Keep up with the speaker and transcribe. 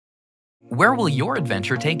Where will your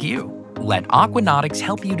adventure take you? Let Aquanautics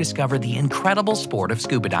help you discover the incredible sport of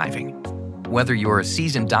scuba diving. Whether you're a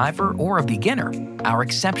seasoned diver or a beginner, our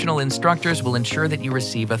exceptional instructors will ensure that you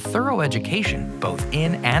receive a thorough education both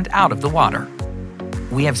in and out of the water.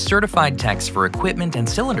 We have certified techs for equipment and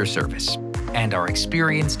cylinder service, and our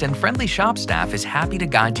experienced and friendly shop staff is happy to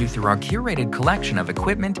guide you through our curated collection of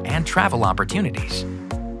equipment and travel opportunities.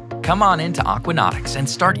 Come on into Aquanautics and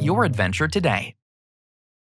start your adventure today.